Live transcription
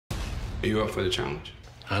Are you up for the challenge?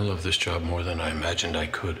 I love this job more than I imagined I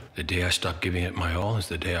could. The day I stop giving it my all is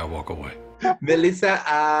the day I walk away.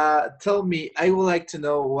 Melissa, tell me, I would like to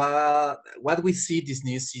know what we see this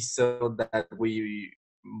new season that we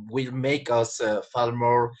will make us fall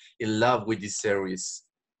more in love with this series.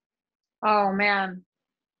 Oh man,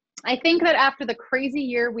 I think that after the crazy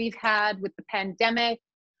year we've had with the pandemic,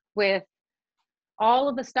 with all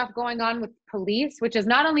of the stuff going on with police, which is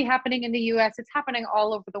not only happening in the US, it's happening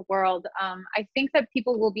all over the world. I think that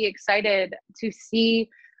people will be excited to see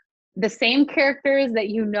the same characters that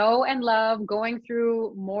you know and love going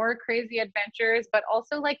through more crazy adventures, but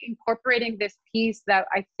also like incorporating this piece that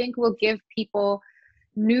I think will give people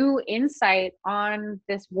new insight on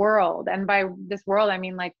this world. And by this world, I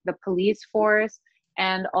mean like the police force,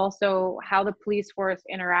 and also how the police force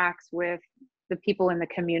interacts with the people in the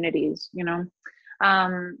communities, you know?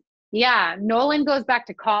 Yeah, Nolan goes back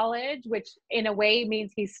to college, which in a way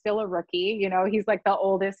means he's still a rookie. You know, he's like the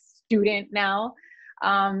oldest student now.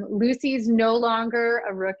 Lucy's no longer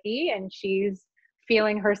a rookie, and she's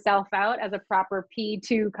feeling herself out as a proper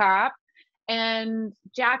P2 cop. And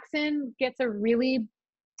Jackson gets a really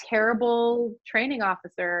terrible training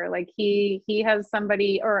officer. Like he has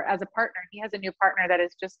somebody, or as a partner, he has a new partner that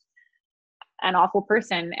is just an awful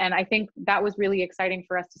person. And I think that was really exciting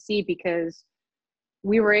for us to see, because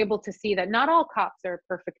we were able to see that not all cops are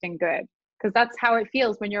perfect and good, because that's how it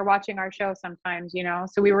feels when you're watching our show sometimes, you know?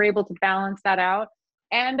 So we were able to balance that out.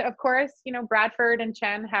 And of course, you know, Bradford and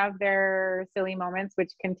Chen have their silly moments,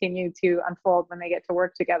 which continue to unfold when they get to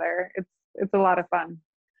work together. It's a lot of fun.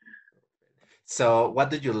 So what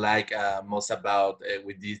did you like most about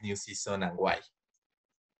with this new season, and why?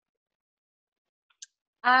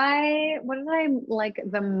 What did I like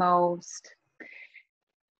the most?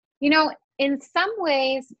 You know, in some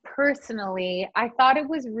ways, personally, I thought it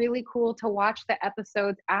was really cool to watch the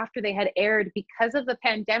episodes after they had aired. Because of the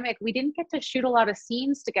pandemic, we didn't get to shoot a lot of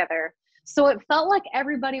scenes together. So it felt like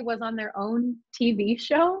everybody was on their own TV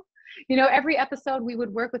show. You know, every episode we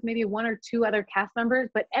would work with maybe one or two other cast members,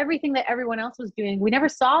 but everything that everyone else was doing, we never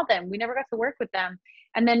saw them. We never got to work with them.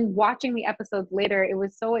 And then watching the episodes later, it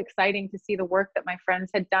was so exciting to see the work that my friends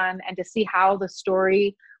had done and to see how the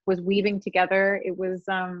story was weaving together. It was,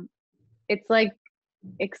 it's like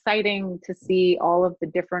exciting to see all of the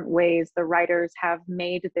different ways the writers have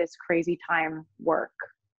made this crazy time work.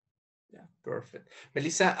 Yeah, perfect.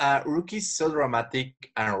 Melissa, Rookie is so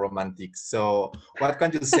dramatic and romantic. So what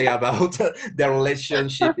can you say about the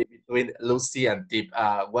relationship between Lucy and Tip?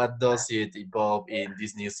 What does it evolve in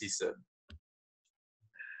this new season?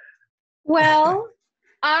 Well,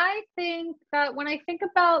 I think that when I think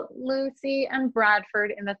about Lucy and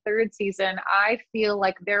Bradford in the third season, I feel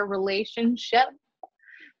like their relationship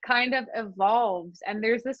kind of evolves, and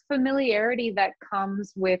there's this familiarity that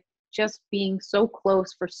comes with just being so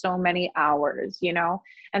close for so many hours, you know?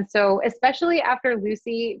 And so especially after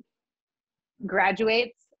Lucy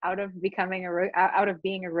graduates out of being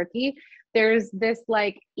a rookie, there's this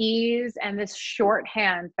like ease and this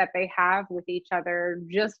shorthand that they have with each other,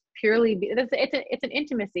 just purely it's an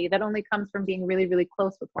intimacy that only comes from being really, really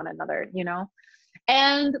close with one another, you know?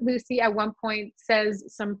 And Lucy at one point says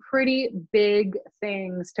some pretty big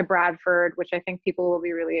things to Bradford, which I think people will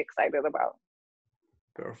be really excited about.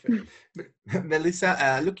 Perfect.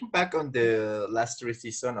 Melissa, looking back on the last 3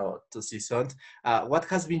 seasons or 2 seasons, what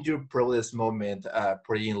has been your proudest moment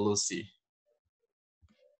playing Lucy?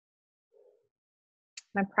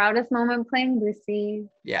 My proudest moment playing Lucy.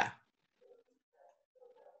 Yeah.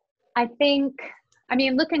 I think, I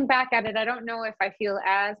mean, looking back at it, I don't know if I feel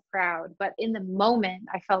as proud, but in the moment,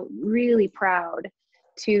 I felt really proud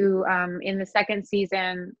to, in the second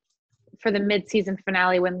season, for the mid-season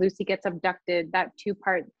finale, when Lucy gets abducted, that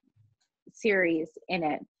 2-part series in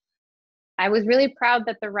it. I was really proud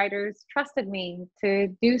that the writers trusted me to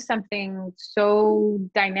do something so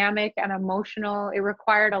dynamic and emotional. It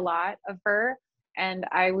required a lot of her. And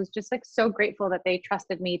I was just like so grateful that they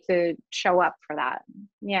trusted me to show up for that.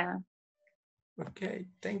 Yeah. Okay,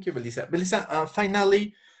 thank you, Melissa. Melissa,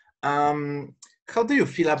 finally, how do you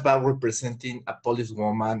feel about representing a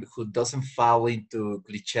policewoman who doesn't fall into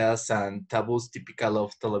cliches and taboos typical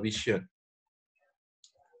of television?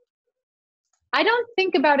 I don't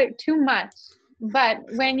think about it too much, but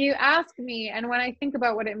when you ask me, and when I think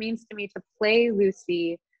about what it means to me to play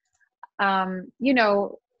Lucy, you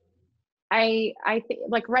know, I think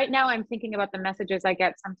like right now I'm thinking about the messages I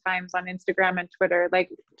get sometimes on Instagram and Twitter. Like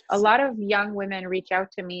a lot of young women reach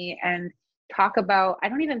out to me and talk about, I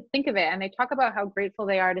don't even think of it, and they talk about how grateful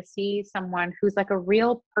they are to see someone who's like a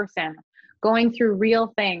real person going through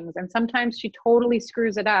real things, and sometimes she totally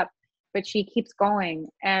screws it up, but she keeps going.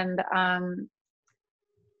 And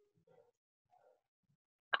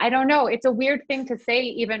I don't know, it's a weird thing to say,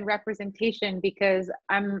 even representation, because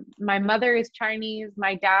my mother is Chinese,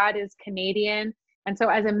 my dad is Canadian. And so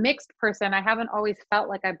as a mixed person, I haven't always felt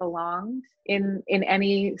like I belonged in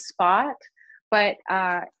any spot, but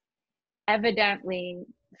evidently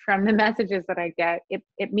from the messages that I get,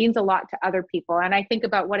 it means a lot to other people. And I think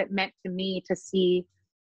about what it meant to me to see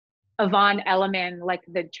Yvonne Elliman, like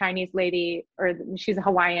the Chinese lady, or she's a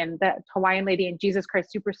Hawaiian, the Hawaiian lady in Jesus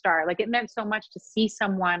Christ Superstar. Like, it meant so much to see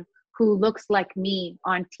someone who looks like me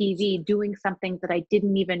on TV doing something that I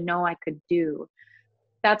didn't even know I could do.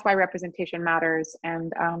 That's why representation matters.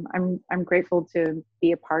 And I'm grateful to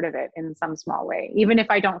be a part of it in some small way, even if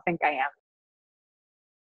I don't think I am.